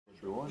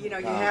You know,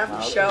 you have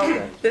to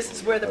show this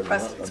is where the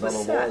precedence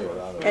was set.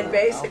 And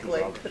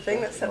basically, the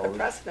thing that set the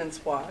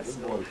precedence was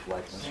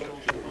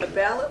the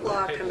Ballot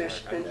Law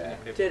Commission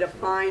did a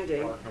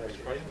finding.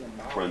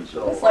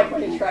 It's like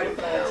when you try to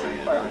put on a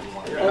tea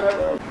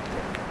party.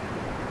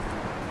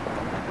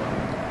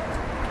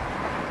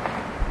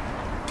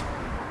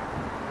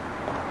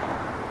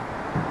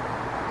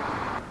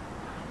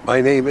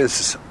 My name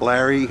is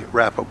Larry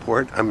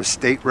Rappaport. I'm a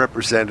state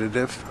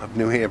representative of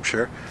New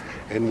Hampshire,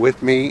 and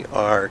with me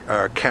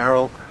are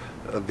Carol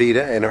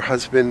Vita and her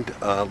husband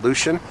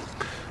Lucien.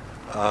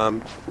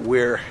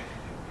 We're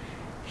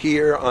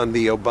here on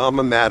the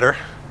Obama matter,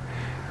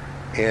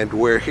 and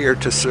we're here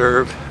to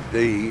serve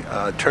the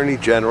Attorney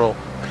General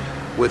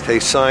with a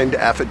signed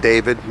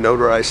affidavit,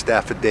 notarized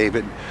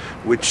affidavit,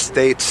 which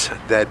states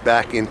that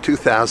back in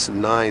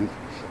 2009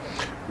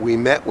 we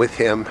met with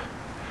him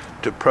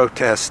to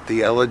protest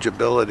the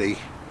eligibility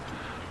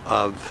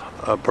of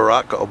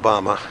Barack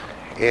Obama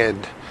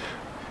and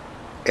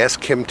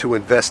ask him to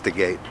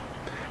investigate.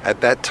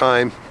 At that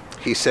time,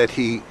 he said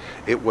he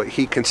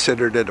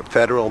considered it a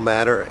federal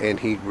matter and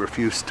he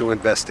refused to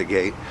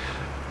investigate.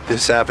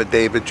 This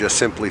affidavit just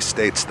simply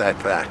states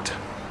that fact.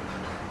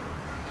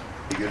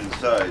 You get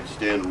inside,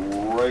 stand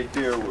right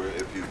there where,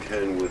 if you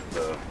can, with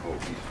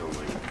he's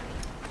filming.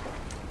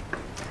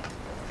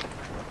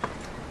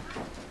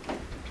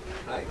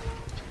 Hi.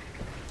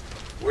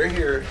 We're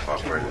here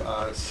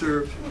to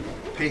serve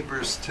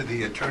papers to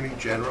the Attorney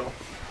General,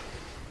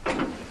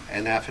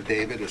 an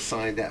affidavit, a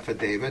signed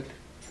affidavit.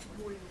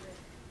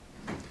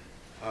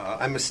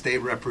 I'm a state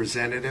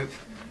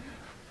representative,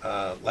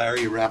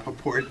 Larry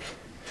Rappaport,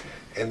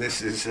 and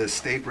this is a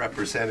state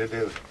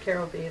representative,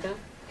 Carol Vita,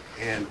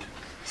 and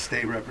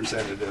state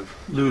representative,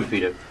 Lou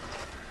Vita.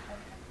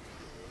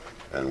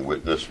 And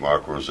witness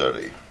Mark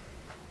Rossetti.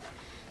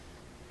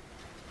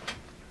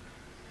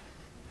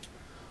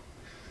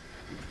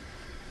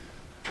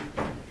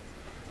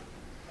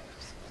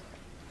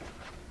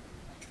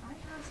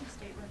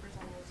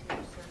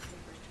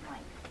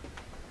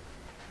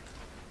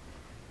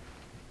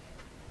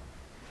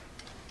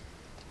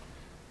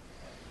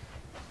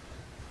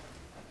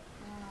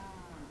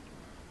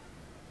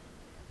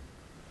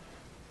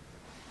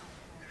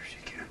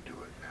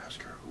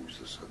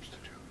 The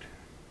substitute.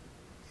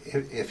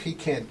 If he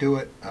can't do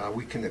it,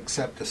 we can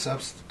accept a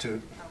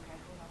substitute. Okay,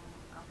 hold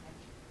on. Okay.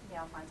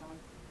 Yeah, I'll find someone.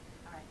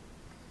 All right.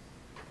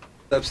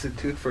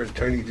 Substitute for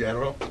Attorney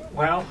General?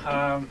 Well,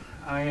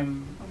 I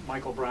am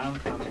Michael Brown.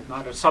 I'm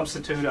not a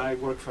substitute. I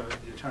work for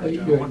the Attorney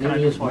General. What can I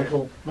do for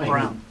you?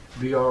 Brown.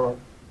 B-R...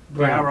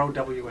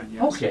 B-R-O-W-N,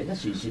 yes. Okay,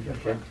 that's easy.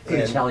 Okay. An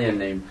Italian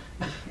name.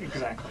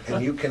 Exactly.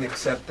 And you can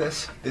accept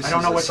this? This I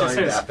don't know is a what this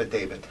signed is.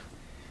 affidavit.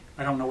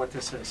 I don't know what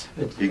this is.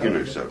 He can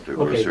accept it.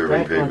 We're Okay,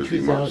 serving back on papers.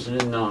 He must.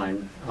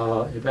 2009,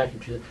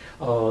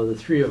 the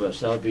three of us,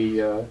 that'll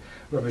be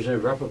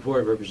Representative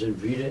Rappaport, Representative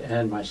Vita,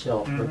 and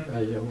myself,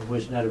 who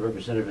was not a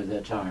representative at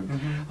that time,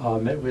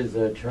 met with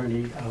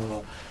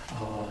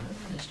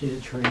State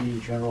Attorney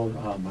General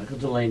Michael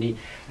Delaney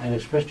and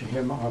expressed to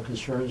him our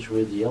concerns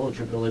with the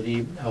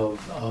eligibility of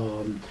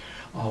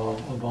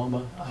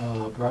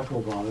Barack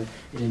Obama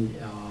in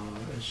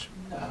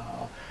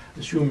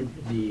assume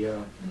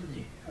the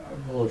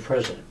role of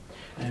president.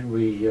 And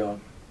we were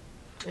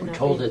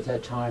told at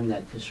that time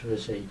that this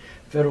was a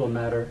federal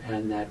matter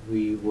and that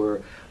we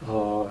would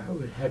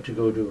have to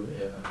go to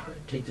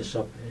take this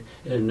up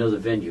at another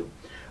venue.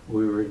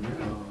 We were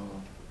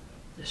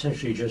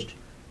essentially just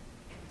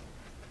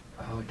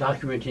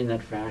documenting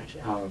that fact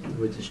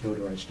with this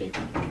notarized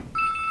statement.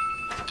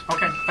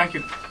 Okay, thank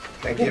you.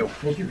 Thank you.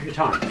 Thank you for your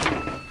time.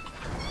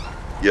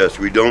 Yes,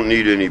 we don't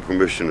need any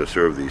permission to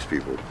serve these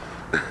people.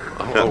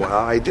 Oh,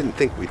 I didn't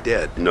think we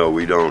did. No,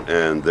 we don't.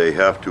 And they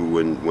have to,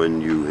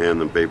 when you hand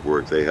them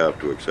paperwork, they have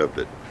to accept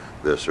it.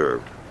 They're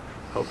served.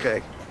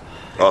 Okay.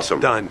 Awesome.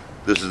 It's done.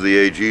 This is the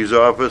AG's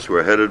office.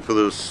 We're headed for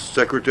the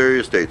Secretary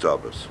of State's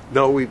office.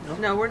 No,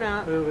 No, we're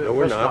not.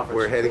 we're not.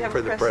 We're heading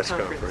for the press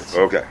conference.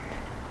 Okay.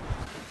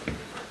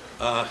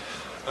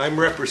 I'm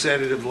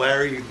Representative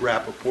Larry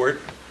Rappaport,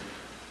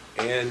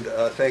 and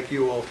thank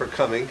you all for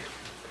coming.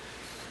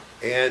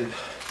 And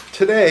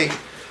today,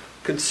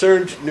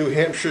 concerned New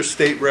Hampshire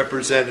state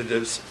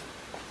representatives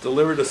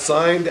delivered a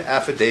signed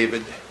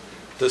affidavit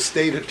to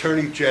State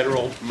Attorney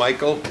General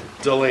Michael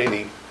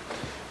Delaney,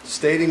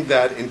 stating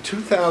that in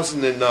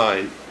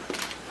 2009,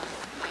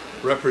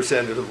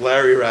 Representative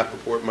Larry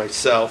Rappaport,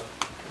 myself,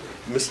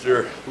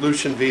 Mr.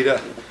 Lucien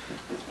Vita,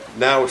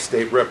 now a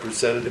state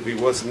representative, he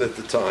wasn't at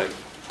the time,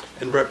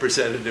 and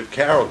Representative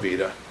Carol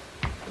Vita,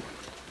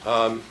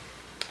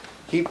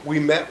 we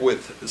met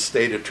with the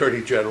State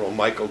Attorney General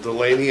Michael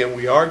Delaney, and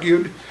we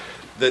argued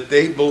that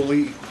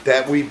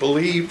we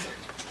believed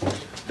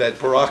that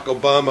Barack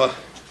Obama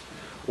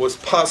was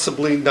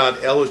possibly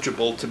not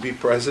eligible to be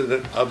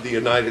President of the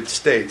United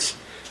States,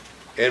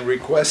 and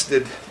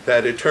requested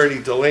that Attorney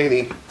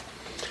Delaney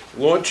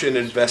launch an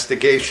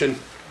investigation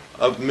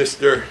of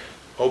Mr.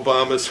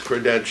 Obama's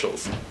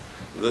credentials.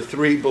 The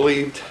three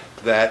believed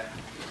that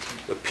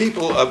the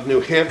people of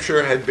New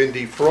Hampshire had been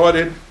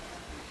defrauded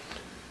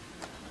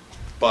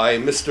by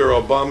Mr.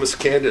 Obama's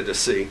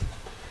candidacy,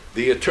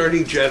 the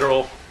Attorney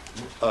General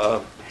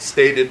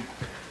stated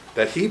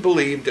that he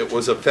believed it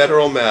was a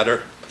federal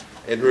matter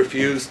and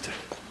refused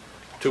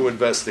to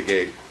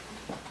investigate.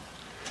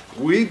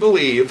 We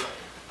believe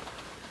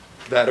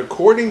that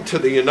according to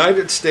the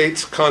United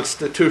States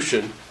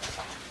Constitution,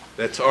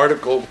 that's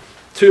Article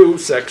 2,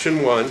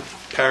 Section 1,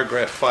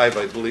 Paragraph 5,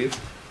 I believe,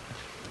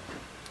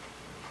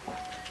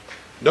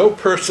 no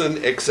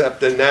person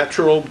except a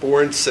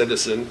natural-born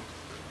citizen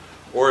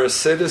or a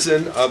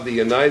citizen of the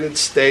United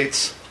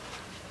States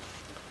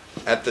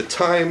at the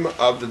time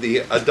of the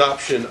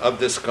adoption of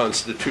this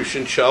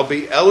Constitution shall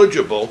be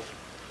eligible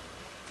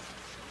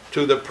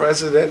to the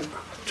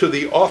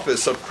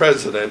office of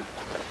President.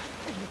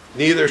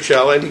 Neither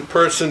shall any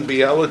person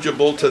be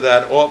eligible to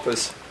that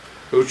office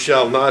who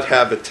shall not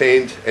have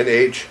attained an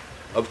age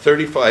of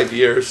 35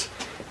 years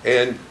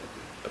and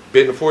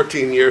been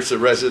 14 years a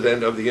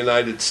resident of the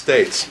United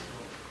States.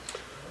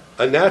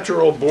 A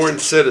natural-born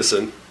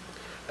citizen,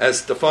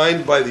 as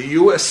defined by the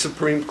U.S.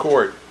 Supreme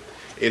Court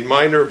in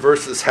Minor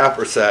versus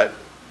Happersett,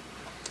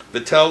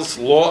 Vattel's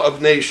Law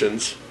of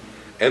Nations,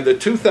 and the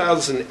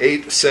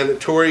 2008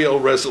 Senatorial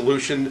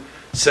Resolution,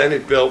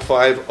 Senate Bill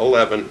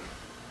 511,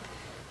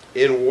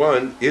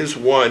 is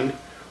one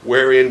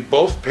wherein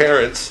both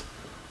parents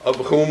of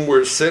whom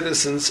were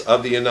citizens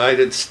of the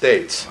United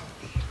States.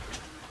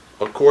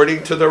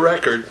 According to the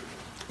record,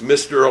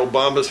 Mr.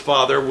 Obama's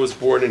father was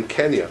born in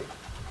Kenya.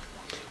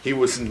 He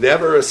was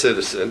never a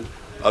citizen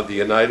of the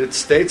United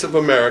States of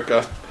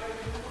America,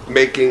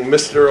 making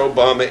Mr.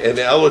 Obama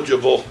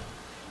ineligible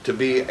to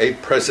be a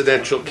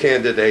presidential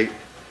candidate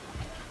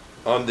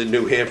on the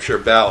New Hampshire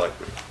ballot.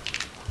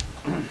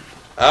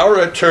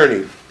 Our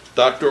attorney,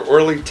 Dr.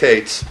 Orly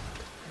Tates,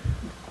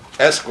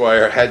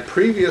 Esquire, had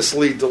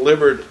previously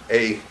delivered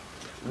a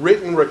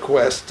written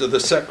request to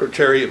the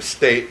Secretary of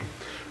State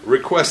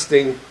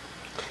requesting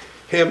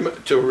him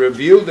to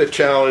review the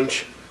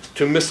challenge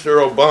to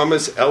Mr.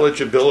 Obama's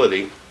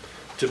eligibility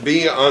to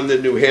be on the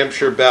New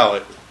Hampshire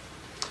ballot.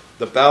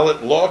 The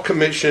Ballot Law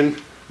Commission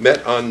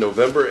met on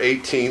November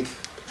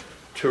 18th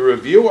to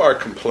review our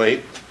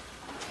complaint.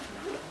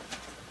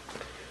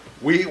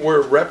 We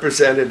were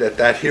represented at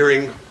that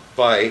hearing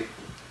by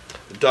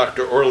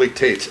Dr. Orly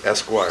Tates,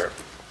 Esquire.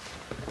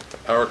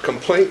 Our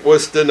complaint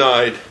was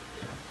denied,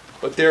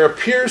 but there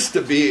appears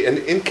to be an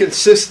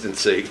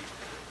inconsistency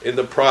in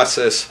the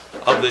process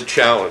of the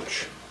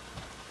challenge.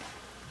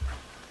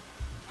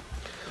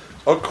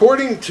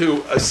 According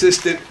to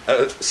Assistant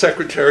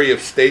Secretary of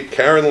State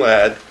Karen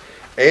Ladd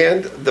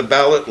and the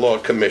Ballot Law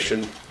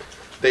Commission,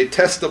 they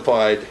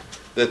testified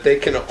that they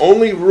can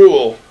only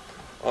rule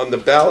on the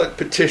ballot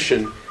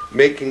petition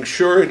making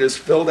sure it is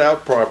filled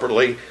out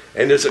properly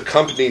and is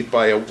accompanied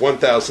by a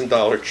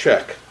 $1,000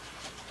 check.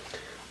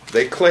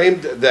 They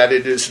claimed that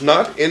it is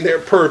not in their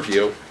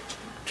purview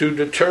to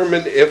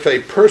determine if a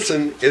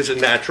person is a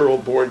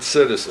natural-born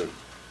citizen.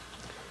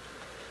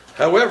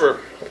 However,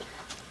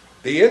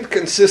 the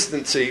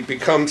inconsistency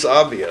becomes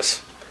obvious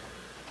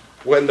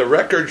when the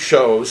record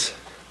shows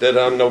that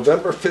on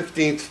November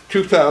 15,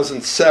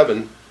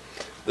 2007,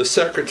 the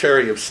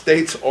Secretary of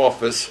State's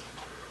office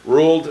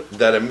ruled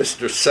that a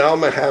Mr. Sal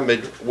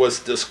Mohammed was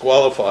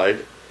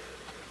disqualified,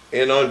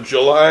 and on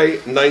July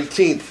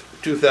 19,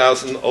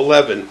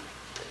 2011,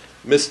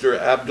 Mr.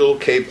 Abdul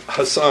Kabe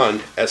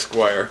Hassan,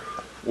 Esquire,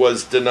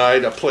 was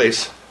denied a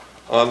place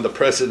on the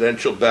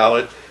presidential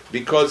ballot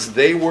because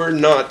they were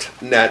not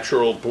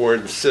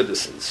natural-born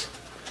citizens.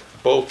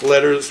 Both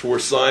letters were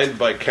signed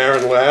by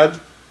Karen Ladd,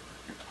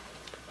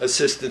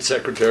 Assistant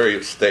Secretary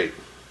of State.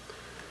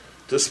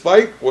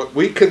 Despite what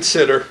we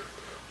consider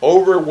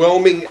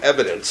overwhelming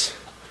evidence,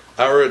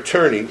 our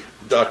attorney,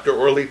 Dr.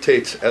 Orly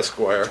Tates,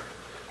 Esquire,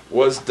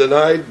 was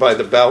denied by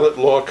the Ballot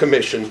Law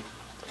Commission,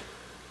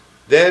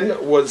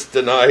 then was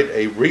denied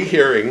a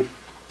rehearing,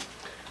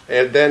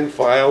 and then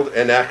filed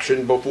an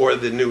action before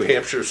the New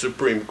Hampshire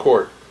Supreme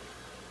Court,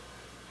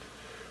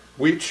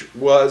 which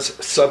was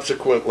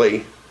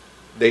subsequently,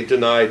 they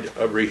denied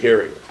a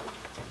rehearing.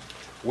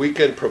 We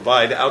can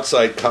provide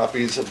outside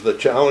copies of the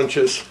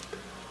challenges.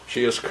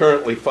 She has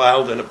currently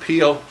filed an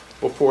appeal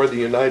before the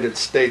United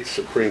States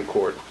Supreme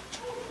Court.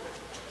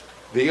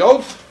 The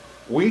oath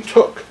we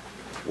took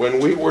when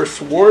we were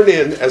sworn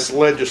in as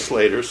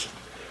legislators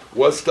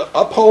was to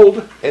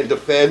uphold and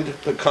defend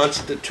the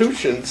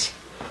constitutions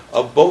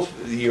of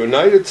both the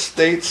United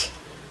States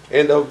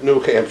and of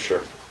New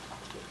Hampshire.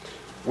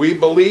 We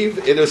believe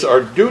it is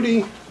our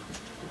duty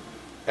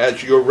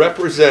as your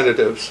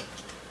representatives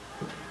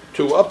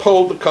to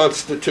uphold the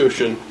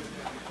Constitution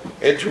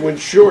and to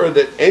ensure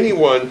that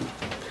anyone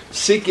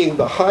seeking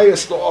the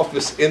highest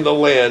office in the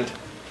land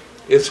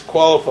is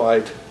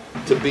qualified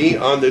to be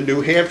on the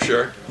New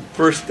Hampshire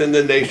First in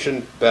the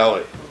Nation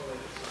ballot.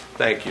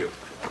 Thank you.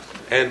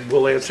 And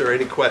we'll answer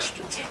any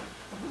questions.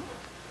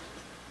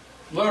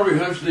 Larry,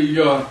 has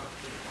the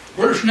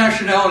British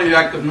Nationality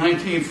Act of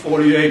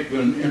 1948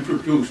 been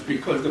introduced?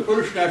 Because the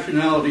British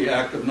Nationality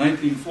Act of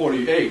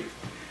 1948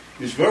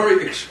 is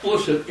very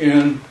explicit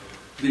in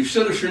the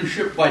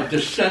citizenship by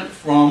descent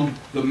from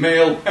the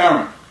male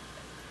parent.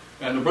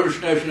 And the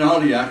British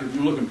Nationality Act, if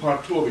you look in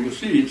Part 2 of it, you'll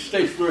see it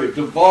states very, it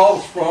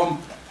devolves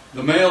from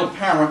the male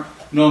parent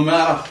no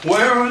matter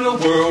where in the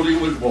world he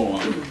was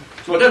born.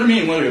 So it doesn't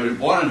mean whether he was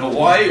born in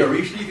Hawaii or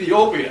East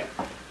Ethiopia.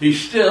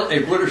 He's still a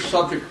British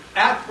subject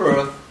at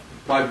birth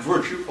by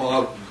virtue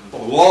of the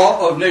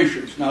law of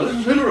nations. Now this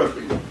is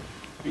interesting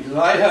because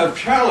I have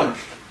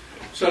challenged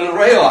Senator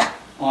Raylock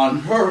on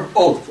her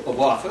oath of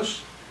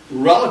office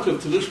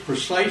relative to this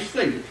precise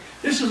thing.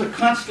 This is a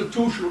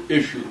constitutional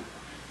issue,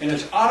 and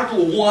it's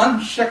Article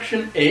 1,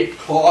 Section 8,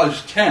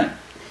 Clause 10.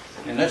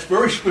 And that's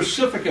very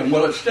specific in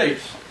what it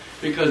states,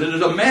 because it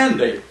is a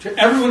mandate to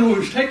everyone who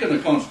has taken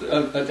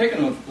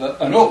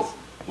an oath,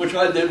 which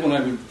I did when I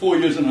was 4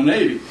 years in the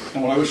Navy,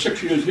 and when I was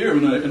 6 years here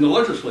in the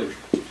legislature.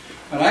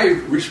 And I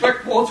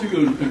respect both of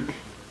you, and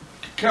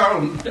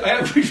Carol, I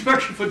have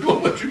respect you for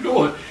doing what you're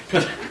doing,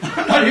 because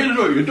I'm not here to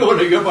do it. You're doing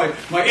it. You're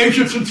my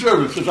agents in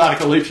service, as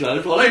Article 8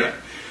 says. Well, anyway,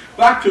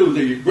 back to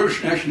the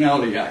British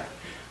Nationality Act.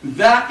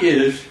 That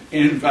is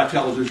in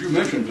Vattel's, as you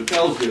mentioned,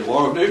 Vattel's the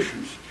law of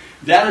nations.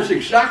 That is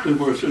exactly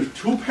where it says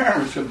two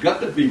parents have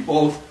got to be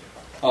both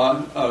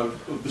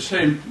of the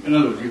same, in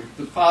other words,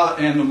 the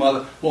father and the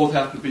mother both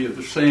have to be of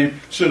the same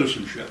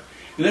citizenship.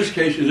 In this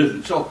case, it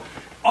isn't. So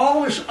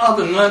all this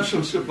other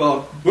nonsense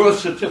about birth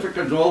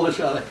certificates and all this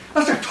other,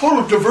 that's a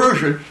total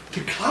diversion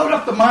to cloud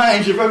up the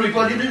minds of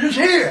everybody that is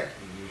here.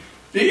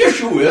 The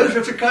issue is,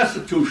 it's a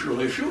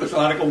constitutional issue. It's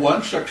Article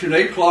 1, Section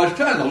 8, Clause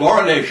 10. The law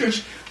of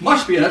nations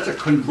must be, and that's a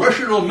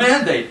congressional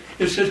mandate.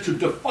 It says to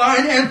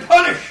define and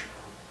punish.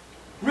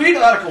 Read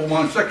Article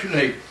 1, Section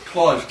 8,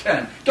 Clause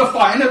 10.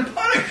 Define and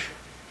punish.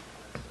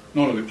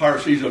 Not only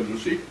piracies of the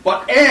sea,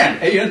 but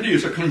and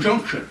is a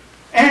conjunction.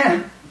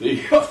 And the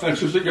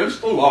offenses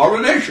against the law of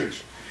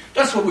nations.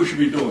 That's what we should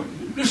be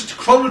doing. This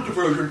total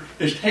diversion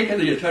is taking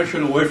the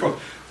attention away from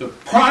the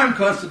prime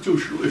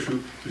constitutional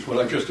issue, is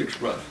what I just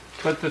expressed.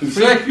 But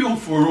thank you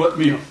for letting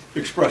me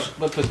express it.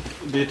 But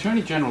the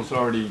Attorney General's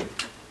already,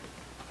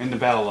 and the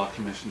Battle Law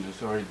Commission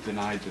has already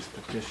denied this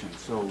petition.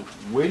 So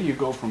where do you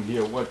go from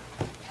here?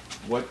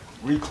 What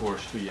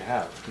recourse do you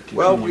have to continue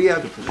Well, we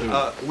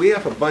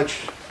have a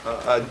bunch,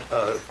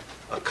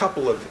 a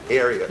couple of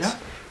areas. Yeah.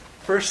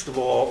 First of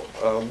all,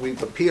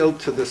 we've appealed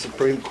to the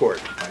Supreme Court.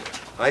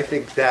 I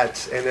think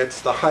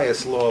it's the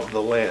highest law of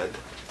the land.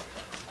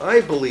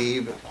 I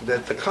believe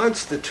that the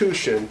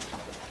Constitution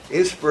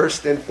is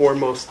first and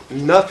foremost,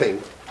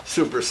 nothing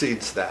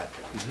supersedes that.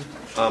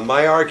 Mm-hmm.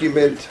 My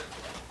argument,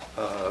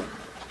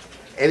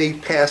 any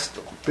past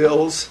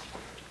bills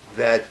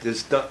that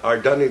are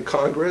done in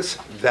Congress,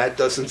 that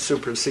doesn't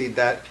supersede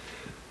that.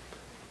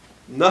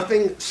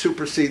 Nothing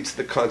supersedes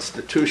the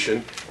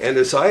Constitution, and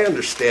as I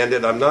understand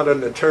it, I'm not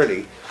an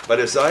attorney, but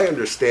as I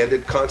understand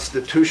it,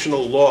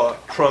 constitutional law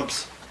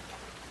trumps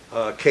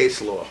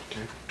case law.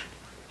 Okay.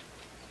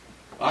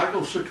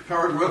 Article 6,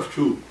 Paragraph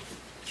 2,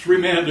 3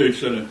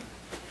 mandates in it.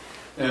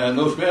 And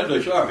those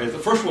mandates are, the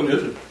first one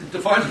is, it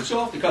defines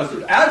itself, the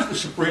Constitution, as the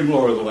supreme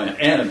law of the land.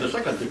 And the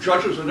second, the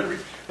judges and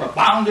everything are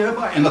bound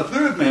thereby. And the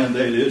third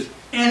mandate is,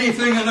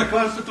 anything in the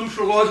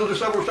constitutional laws of the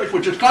several states,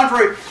 which is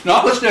contrary,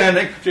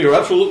 notwithstanding, so you're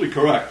absolutely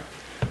correct.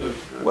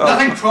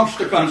 Nothing trumps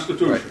the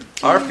Constitution.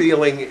 Right. Our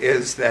feeling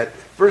is that,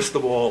 first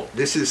of all,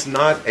 this is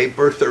not a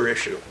birther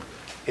issue.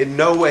 In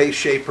no way,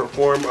 shape, or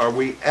form are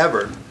we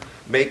ever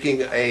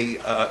making a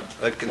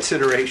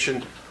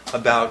consideration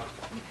about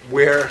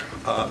where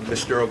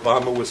Mr.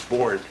 Obama was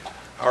born.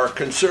 Our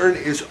concern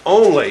is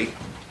only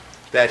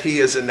that he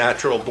is a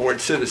natural-born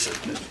citizen.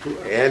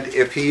 And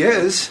if he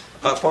is,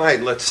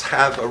 fine, let's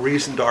have a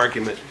reasoned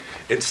argument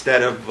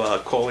instead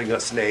of calling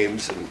us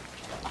names and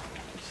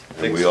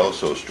things. And we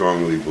also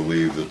strongly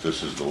believe that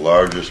this is the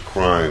largest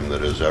crime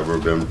that has ever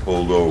been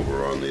pulled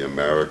over on the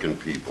American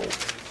people.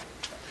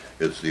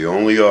 It's the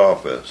only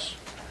office,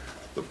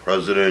 the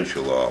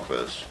presidential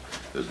office,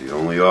 is the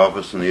only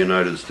office in the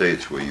United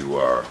States where you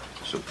are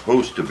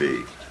supposed to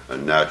be a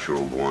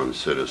natural-born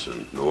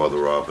citizen. No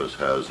other office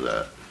has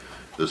that.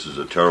 This is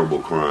a terrible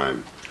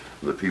crime.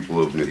 And the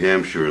people of New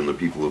Hampshire and the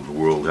people of the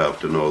world have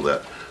to know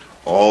that.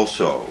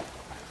 Also,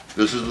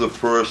 this is the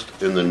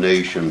first in the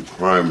nation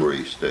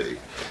primary state.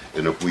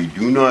 And if we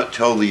do not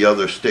tell the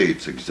other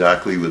states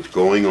exactly what's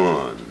going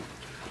on,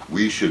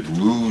 we should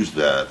lose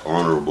that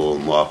honorable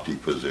and lofty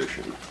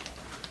position.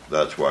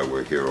 That's why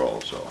we're here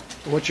also.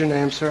 What's your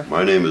name, sir?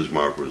 My name is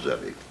Mark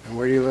Rossetti. And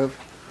where do you live?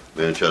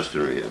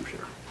 Manchester, New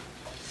Hampshire.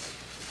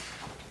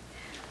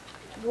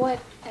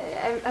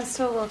 I'm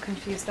still a little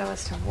confused, though,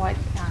 as to what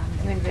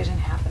you envision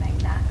happening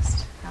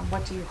next.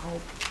 What do you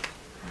hope?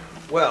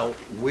 Well,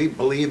 we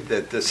believe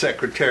that the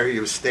Secretary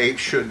of State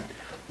should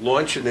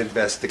launch an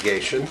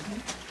investigation,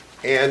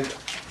 and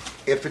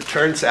if it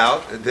turns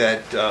out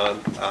that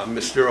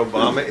Mr.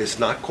 Obama is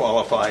not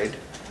qualified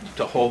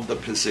to hold the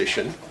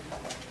position,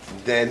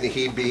 then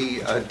he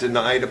be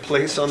denied a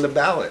place on the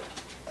ballot.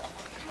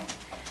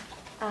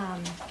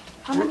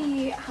 How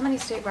many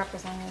state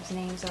representatives'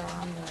 names are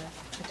on the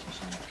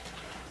petition?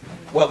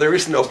 Well, there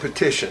is no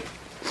petition.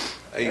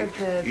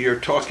 You're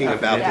talking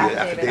about the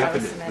affidavit that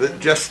was affidavit, submitted.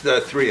 just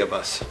the three of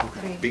us,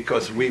 Okay.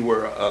 because we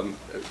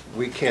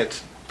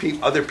can't,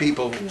 other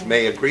people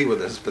may agree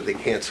with us, but they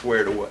can't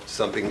swear to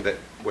something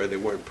where they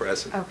weren't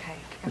present. Okay,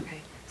 okay.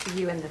 So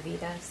you and the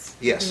Vitas?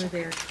 Yes. You were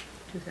there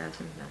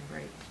 2009,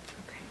 right?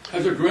 Okay.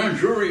 Has a grand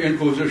jury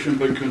inquisition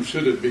been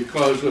considered?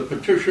 Because a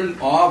petition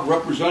of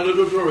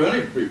representatives or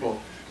any people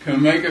can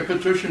make a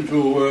petition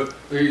to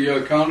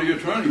the county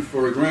attorney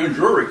for a grand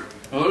jury.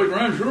 Let a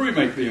grand jury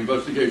make the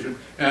investigation,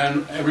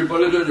 and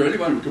anybody can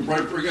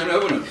bring in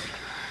evidence.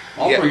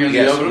 I'll bring in the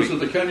evidence of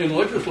the Kenyan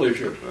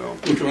legislature,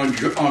 which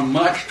on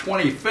March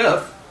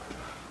 25th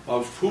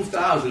of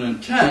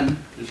 2010,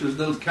 this is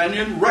the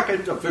Kenyan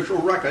record, official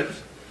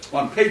records,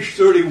 on page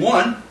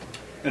 31,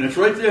 and it's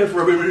right there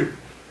for everybody.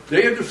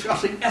 They are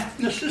discussing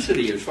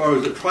ethnicity as far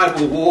as the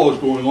tribal wars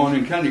going on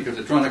in Kenya, because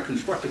they're trying to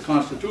construct a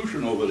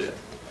constitution over there.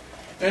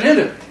 And in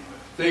it,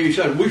 they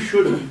said we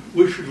should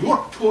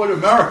look toward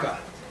America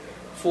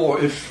for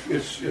its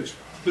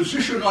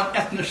position on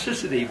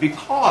ethnicity,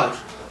 because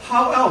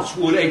how else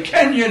would a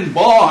Kenyan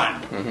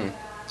born,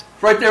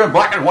 right there in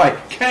black and white,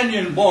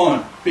 Kenyan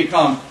born,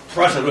 become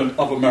president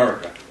of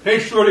America?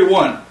 Page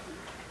 31.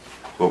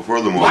 Well,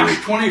 furthermore, March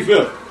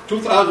 25th,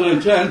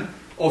 2010,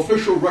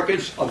 official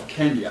records of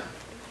Kenya.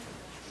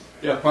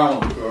 Yeah,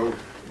 Parliament.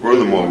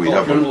 Furthermore, we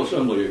have General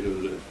Assembly. It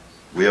is.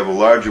 we have a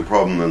larger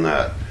problem than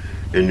that.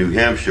 In New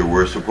Hampshire,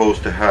 we're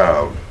supposed to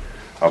have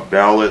a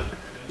ballot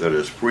that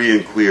is free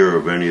and clear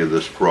of any of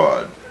this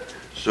fraud.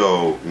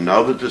 So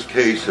now that this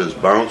case has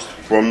bounced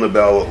from the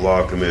Ballot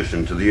Law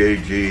Commission to the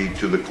AG,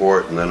 to the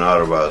court, and then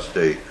out of our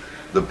state,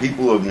 the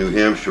people of New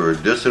Hampshire are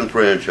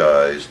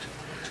disenfranchised,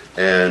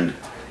 and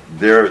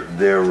their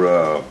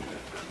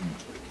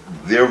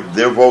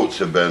votes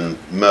have been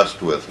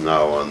messed with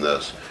now on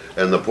this.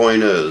 And the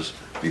point is,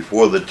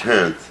 before the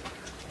 10th,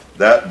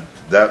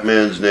 that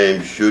man's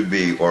name should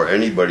be, or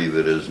anybody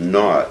that is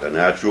not a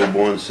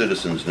natural-born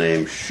citizen's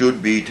name,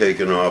 should be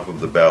taken off of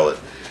the ballot.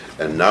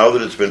 And now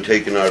that it's been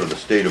taken out of the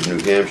state of New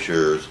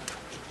Hampshire's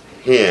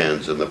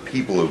hands and the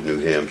people of New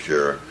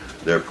Hampshire,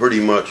 they're pretty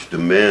much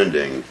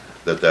demanding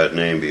that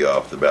name be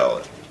off the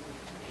ballot.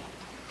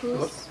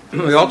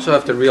 We also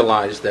have to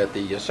realize that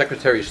the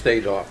Secretary of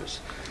State office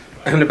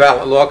and the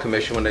Ballot Law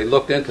Commission, when they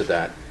looked into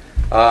that,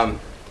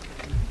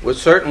 was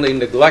certainly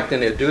neglecting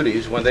their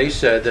duties when they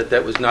said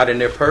that was not in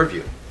their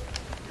purview.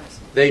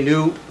 They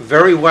knew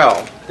very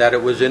well that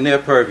it was in their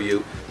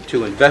purview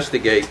to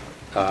investigate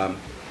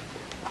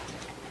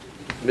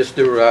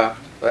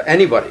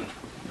anybody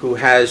who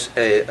has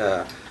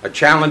a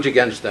challenge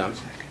against them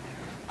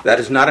that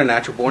is not a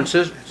natural-born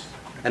citizen.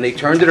 And they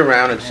turned it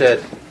around and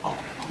said,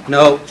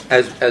 no,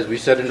 as we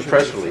said in the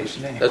press release,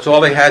 that's all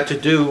they had to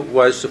do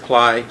was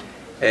supply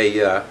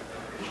a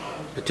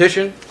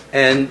petition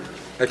and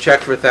a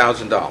check for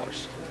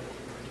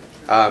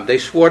 $1,000. They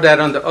swore that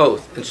under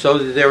oath, and so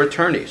did their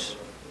attorneys.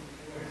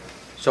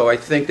 So I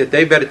think that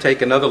they better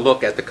take another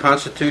look at the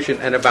Constitution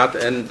and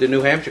the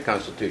New Hampshire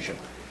Constitution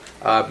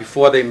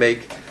before they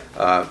make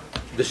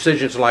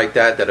decisions like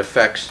that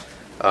affects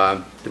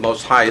the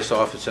most highest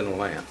office in the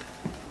land.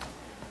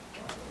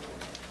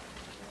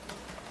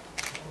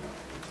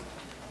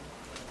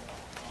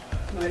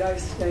 Might I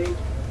state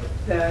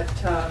that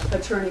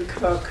Attorney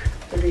Cook,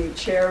 the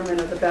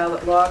chairman of the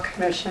Ballot Law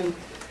Commission,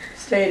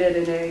 stated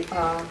in a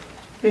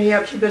New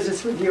Hampshire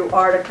Business Review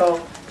article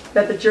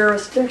that the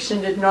jurisdiction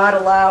did not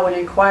allow an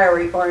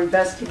inquiry or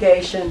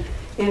investigation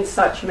in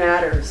such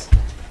matters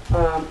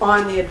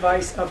on the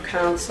advice of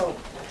counsel.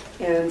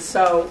 And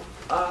so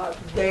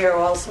they are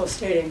also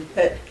stating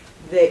that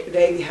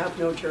they have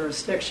no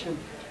jurisdiction.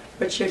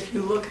 But if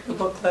you look at the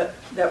booklet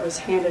that was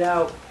handed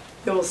out,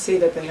 you will see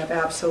that they have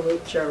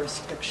absolute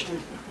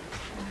jurisdiction.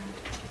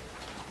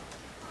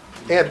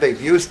 And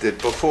they've used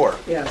it before.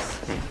 Yes.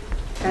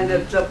 And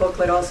the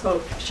booklet also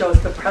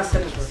shows the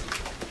precedents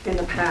in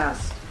the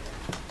past.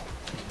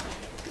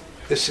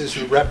 This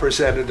is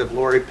Representative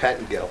Lori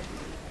Pettengill.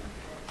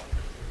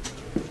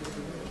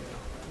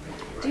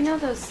 Do you know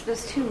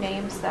those two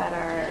names that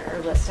are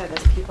listed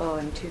as people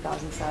in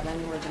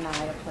 2007 were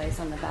denied a place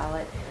on the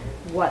ballot,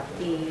 what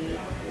the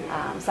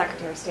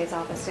Secretary of State's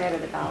office did or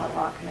the Ballot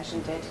Law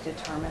Commission did to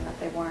determine that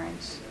they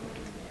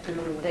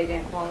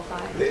didn't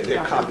qualify?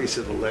 They're copies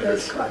of the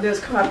letters. There's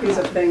copies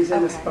of things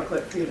in this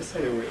booklet for you to see.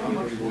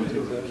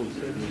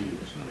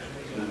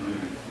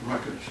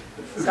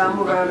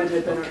 Samuel Rahman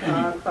had been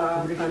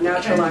a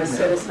naturalized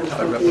citizen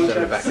from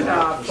Egypt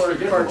for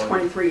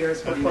 23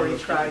 years before he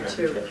tried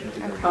to be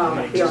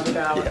on the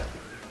ballot.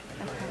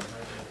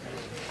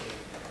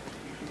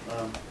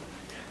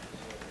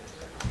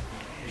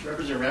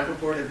 Representative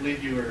Rappaport, I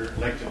believe you were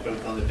elected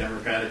both on the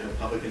Democratic and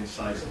Republican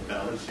sides of the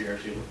ballot. So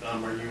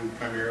are you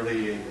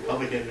primarily a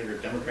Republican or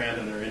a Democrat,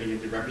 and are any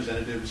of the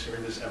representatives who are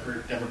in this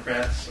effort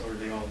Democrats, or are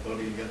they all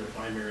voting together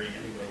primary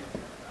anyway?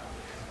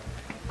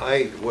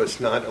 I was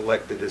not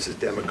elected as a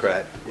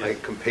Democrat. My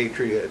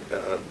compatriot,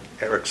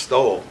 Eric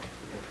Stoll,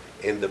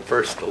 in the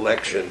first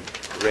election,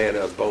 ran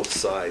on both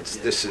sides.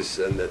 This is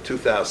in the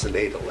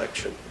 2008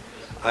 election.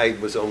 I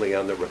was only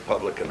on the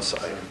Republican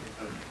side.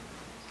 Okay.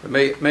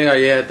 May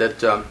I add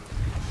that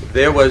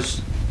there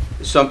was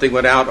something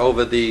went out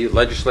over the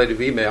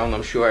legislative email, and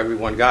I'm sure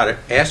everyone got it,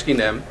 asking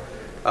them,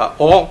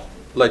 all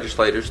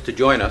legislators, to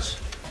join us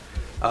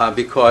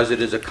because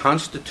it is a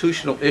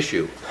constitutional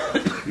issue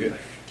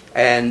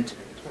and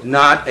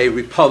not a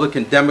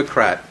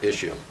Republican-Democrat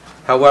issue.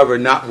 However,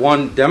 not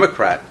one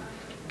Democrat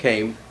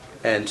came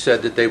and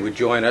said that they would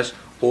join us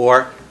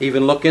or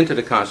even look into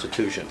the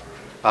Constitution.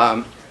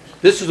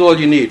 This is all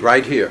you need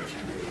right here.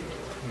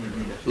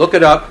 Look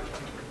it up.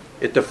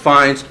 It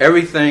defines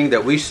everything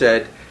that we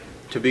said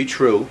to be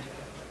true,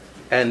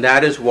 and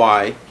that is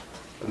why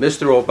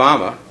Mr.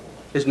 Obama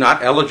is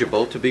not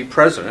eligible to be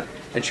president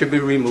and should be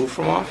removed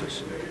from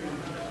office.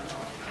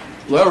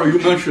 Larry, you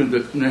mentioned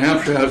that New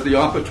Hampshire has the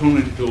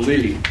opportunity to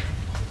lead.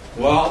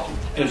 Well,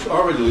 it's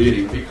already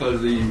leading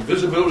because the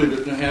visibility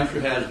that New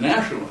Hampshire has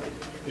nationally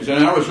is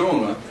in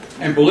Arizona.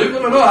 And believe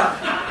it or not,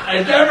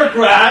 a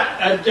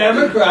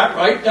Democrat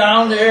right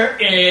down there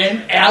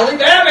in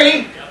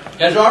Alabama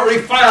has already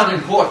filed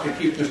in court to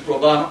keep Mr.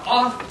 Obama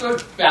off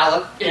the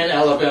ballot in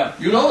Alabama.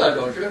 You know that,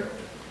 don't you?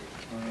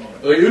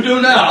 Well, you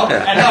do now.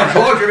 And now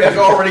Georgia has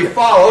already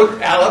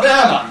followed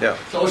Alabama. Yeah.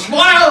 So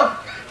smile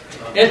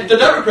at the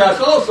Democrats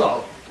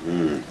also.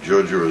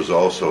 Georgia has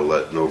also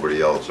let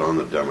nobody else on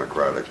the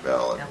Democratic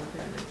ballot.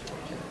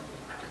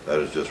 That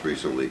has just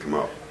recently come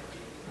up.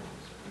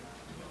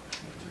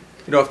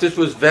 You know, if this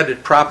was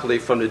vetted properly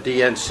from the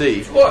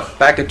DNC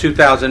back in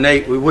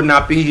 2008, we would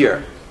not be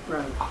here.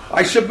 Right.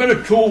 I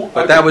submitted two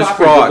But that was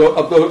fraud.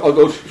 of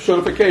those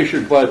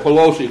certifications by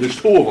Pelosi. There's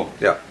two of them.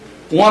 Yeah.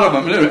 One of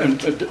them, and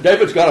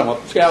David's got them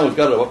up, Scallon's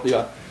got it up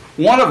there.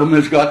 One of them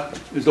is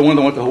the one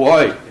that went to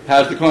Hawaii,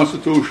 has the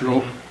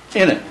constitutional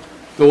in it.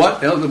 The one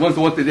that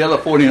went to the other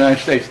 49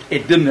 states,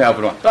 it didn't have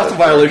it on. That's a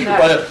violation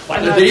by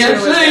the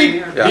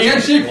DNC. Yeah.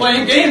 DNC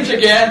playing games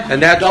again.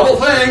 And that double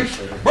things.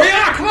 Bring it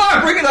out, come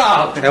on, bring it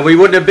out. And we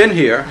wouldn't have been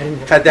here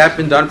had that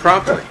been done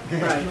properly.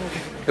 Right.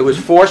 It was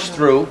forced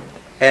through,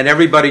 and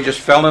everybody just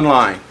fell in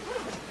line.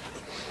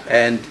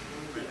 And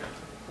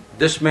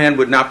this man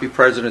would not be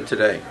president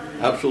today.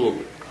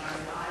 Absolutely.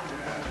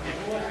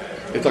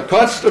 It's a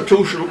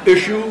constitutional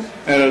issue,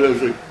 and it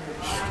is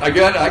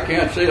again, I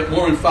can't say it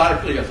more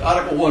emphatically. It's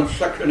Article 1,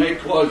 Section 8,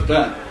 Clause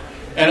 10.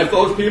 And if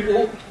those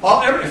people,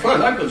 as far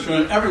as I'm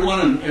concerned, every one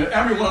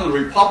of the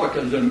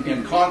Republicans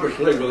in Congress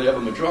today, where they have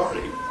a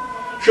majority,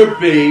 should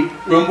be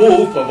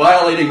removed for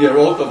violating their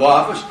oath of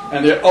office,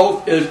 and their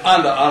oath is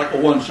under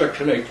Article 1,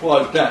 Section 8,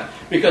 Clause 10,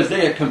 because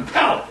they are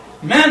compelled,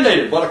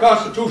 mandated by the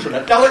Constitution,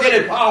 a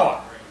delegated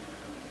power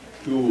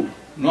to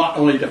not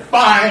only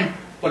define,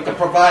 but to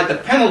provide the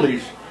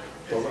penalties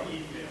for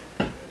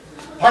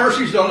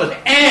piracies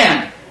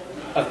and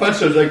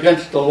offenses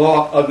against the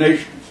law of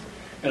nations.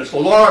 And it's the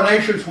law of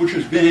nations which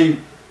is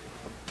being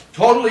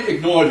totally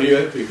ignored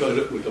here because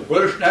it was the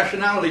British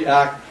Nationality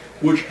Act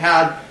which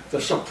had the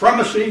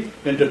supremacy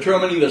in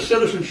determining the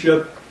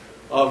citizenship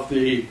of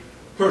the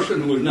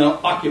person who is now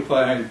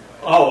occupying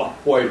our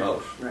White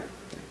House. Right.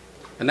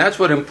 And that's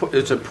what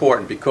is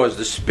important, because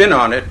the spin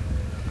on it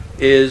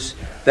is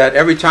that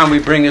every time we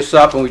bring this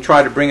up and we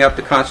try to bring up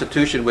the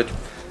Constitution, which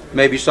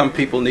maybe some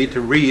people need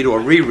to read or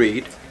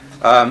reread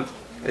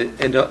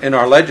in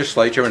our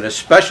legislature, and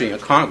especially in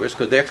Congress,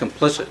 because they're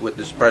complicit with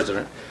this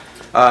president,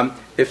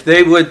 if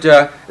they would,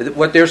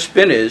 what their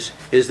spin is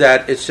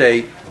that it's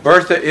a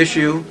Bertha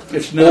issue,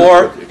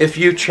 or if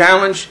you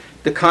challenge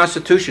the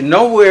Constitution,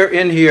 nowhere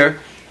in here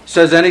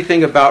says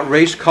anything about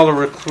race,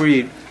 color, or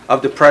creed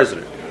of the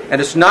president. And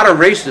it's not a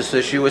racist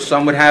issue, as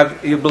some would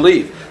have you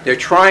believe. They're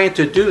trying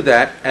to do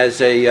that as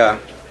a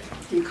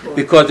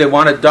because they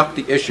want to duck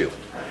the issue.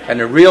 And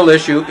the real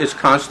issue is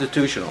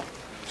constitutional.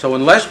 So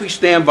unless we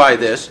stand by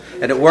this,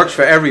 and it works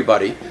for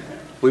everybody,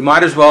 we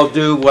might as well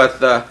do what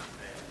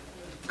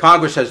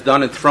Congress has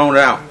done and thrown it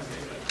out.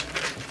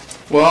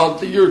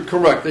 Well, you're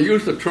correct. They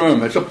use the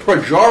term, it's a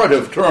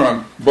pejorative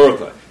term,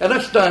 Bertha. And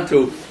that's done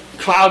to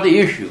cloud the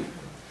issue.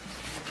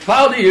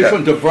 Cloud the issue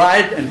and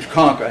divide and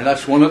conquer. And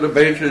that's one of the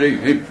debates today.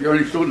 If you're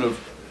any student of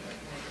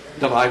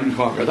divide and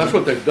conquer, that's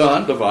what they've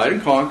done, divide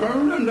and conquer,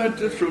 and that's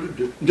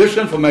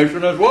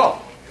disinformation as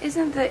well.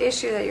 Isn't the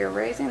issue that you're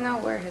raising, though,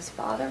 where his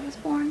father was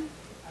born?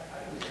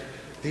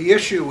 The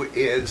issue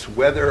is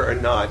whether or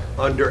not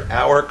under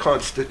our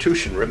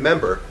Constitution,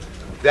 remember,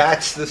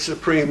 that's the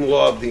supreme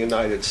law of the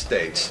United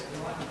States.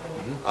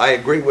 I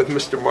agree with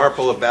Mr.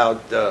 Marple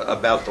about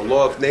the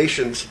law of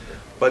nations,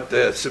 but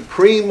the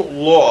supreme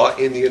law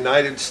in the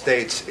United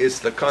States is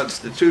the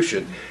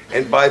Constitution.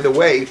 And by the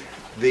way,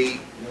 the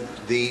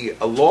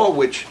law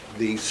which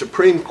the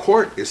Supreme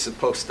Court is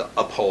supposed to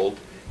uphold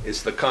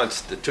is the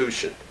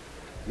Constitution.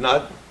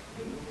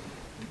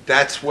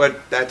 That's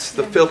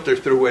the filter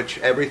through which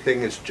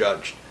everything is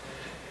judged.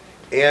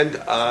 And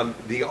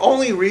the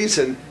only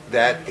reason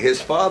that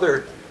his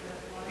father's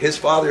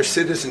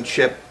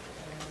citizenship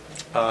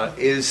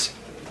is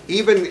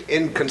even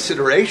in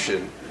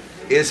consideration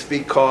is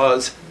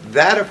because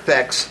that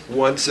affects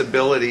one's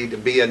ability to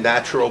be a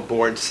natural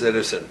born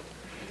citizen.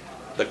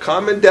 The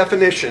common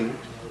definition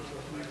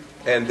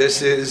and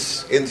this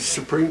is in the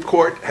Supreme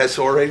Court has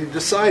already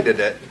decided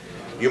it,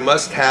 you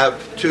must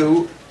have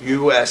 2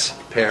 U.S.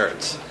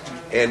 parents.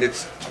 And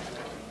it's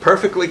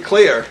perfectly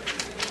clear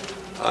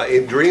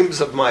in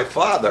Dreams of My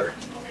Father,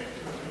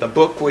 the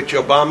book which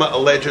Obama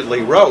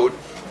allegedly wrote,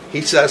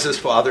 he says his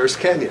father is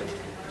Kenyan.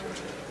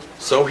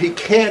 So he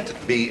can't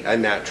be a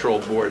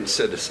natural-born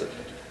citizen.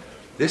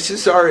 This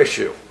is our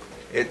issue.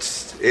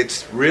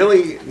 It's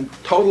really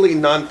totally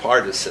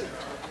nonpartisan.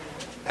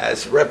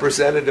 As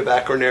Representative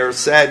Acornero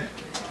said,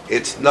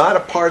 it's not a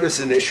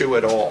partisan issue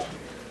at all.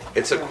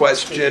 It's a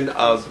question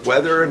of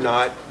whether or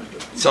not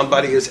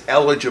somebody is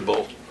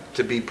eligible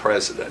to be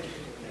president.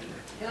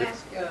 Can I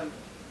ask,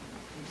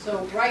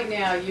 so right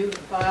now you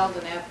filed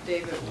an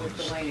affidavit with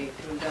Delaney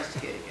to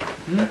investigate it.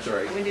 That's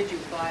right. When did you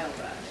file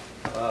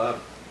that?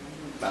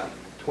 About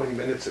 20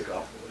 minutes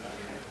ago.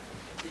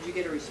 Did you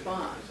get a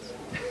response?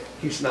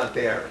 He's not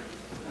there.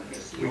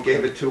 We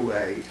gave it to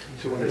an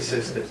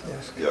assistant.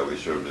 Yeah, we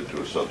served it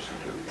to a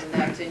substitute. And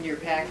that's in your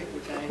packet,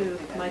 which I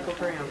think Michael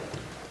Brown.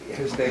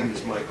 His name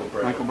is Michael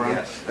Brown. Michael Brown?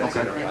 Yes, that's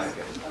in our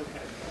packet.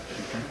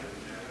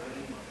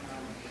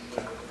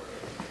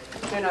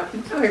 And I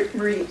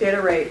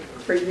reiterate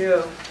for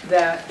you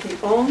that the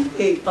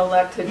only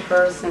elected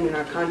person in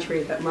our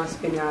country that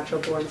must be a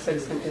natural-born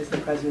citizen is the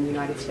President of the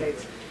United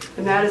States.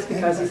 And that is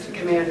because he's the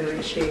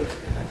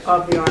Commander-in-Chief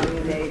of the Army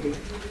and Navy.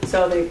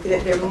 So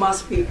there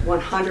must be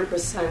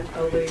 100%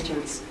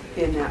 allegiance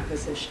in that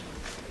position.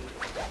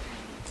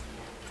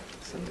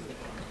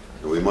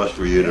 We must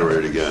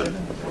reiterate again,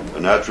 a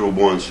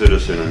natural-born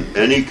citizen in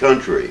any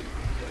country,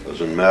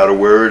 doesn't matter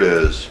where it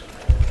is,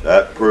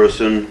 that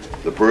person,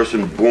 the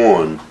person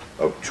born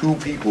of 2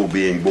 people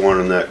being born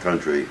in that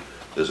country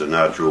is a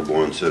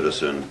natural-born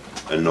citizen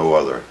and no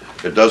other.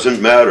 It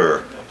doesn't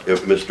matter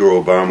if Mr.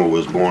 Obama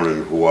was born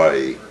in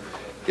Hawaii,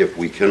 if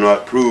we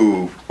cannot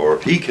prove, or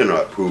if he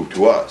cannot prove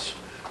to us,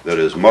 that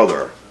his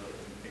mother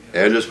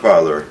and his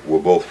father were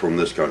both from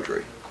this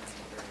country.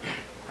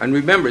 And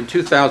remember, in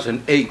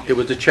 2008, there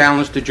was a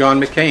challenge to John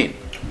McCain,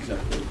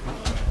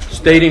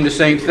 stating the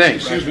same thing.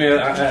 Excuse me,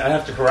 I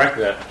have to correct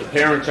that. The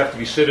parents have to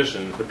be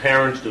citizens. The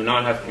parents do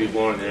not have to be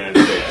born in the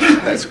United States.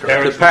 That's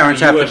correct. The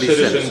parents have to be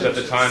citizens at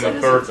the time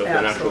of birth of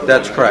the natural.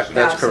 That's correct.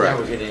 That's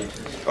correct.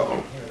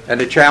 And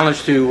the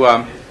challenge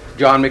to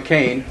John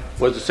McCain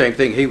was the same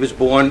thing. He was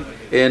born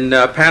in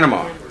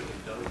Panama.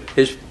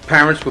 His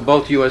parents were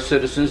both U.S.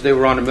 citizens. They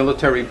were on a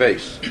military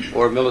base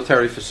or a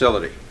military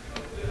facility.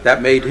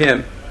 That made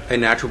him a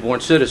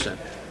natural-born citizen.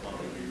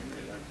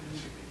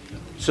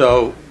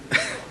 So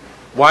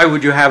why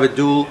would you have a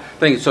dual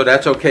thing? So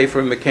that's okay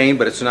for McCain,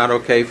 but it's not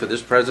okay for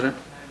this president?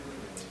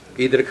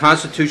 Either the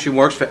Constitution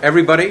works for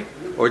everybody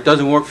or it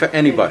doesn't work for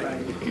anybody.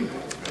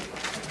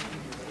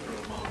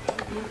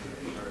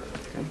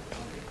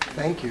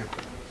 Thank you.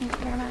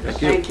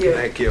 Thank you.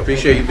 Thank you.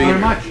 Appreciate you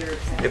being here.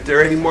 If there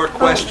are any more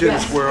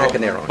questions,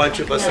 a bunch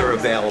of us are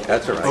available.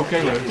 That's all right.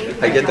 Okay.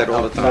 I get that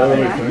all the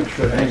time.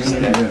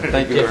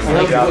 Thank you very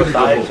much.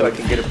 Outside so I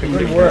can get a picture.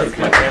 Good work.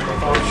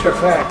 Sure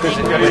fact.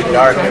 It's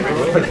dark.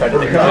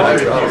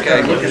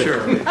 Okay,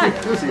 sure.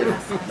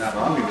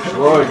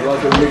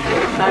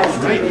 Nice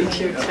to meet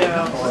you too.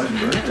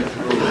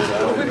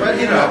 But,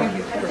 you know,